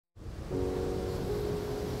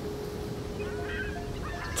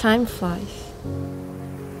Time flies.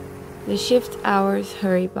 The shift hours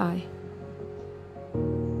hurry by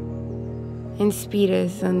and speed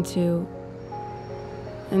us onto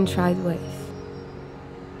untried ways.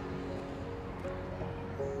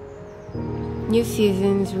 New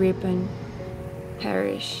seasons ripen,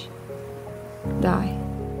 perish, die,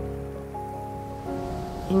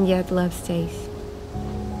 and yet love stays.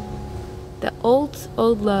 The old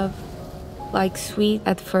love, like sweet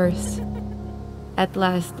at first, at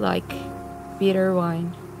last like bitter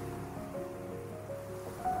wine.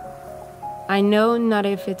 I know not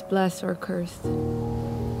if it's blessed or cursed,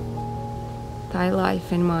 thy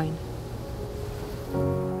life and mine.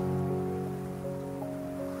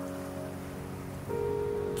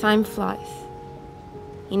 Time flies.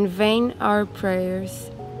 In vain our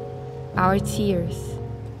prayers, our tears.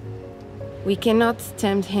 We cannot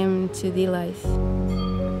tempt him to delays.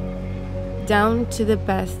 Down to the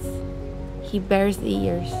past, he bears the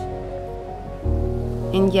years,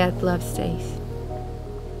 and yet love stays.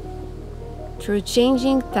 Through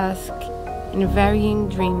changing task and varying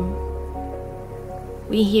dream,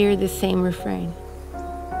 we hear the same refrain.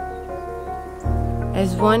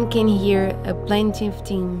 As one can hear a plaintive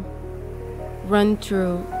theme run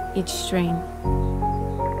through each strain.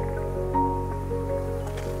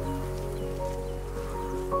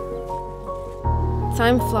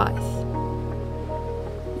 Time flies.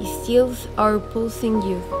 He steals our pulsing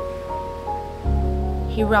youth.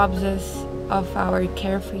 He robs us of our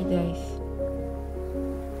carefree days.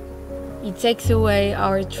 He takes away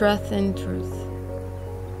our trust and truth,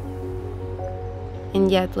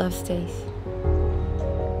 and yet love stays.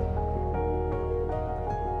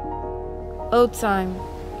 O time,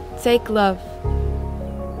 take love,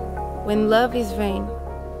 when love is vain,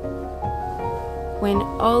 when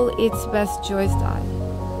all its best joys die,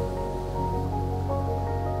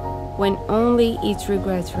 when only its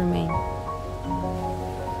regrets remain.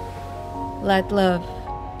 Let love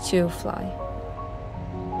too fly.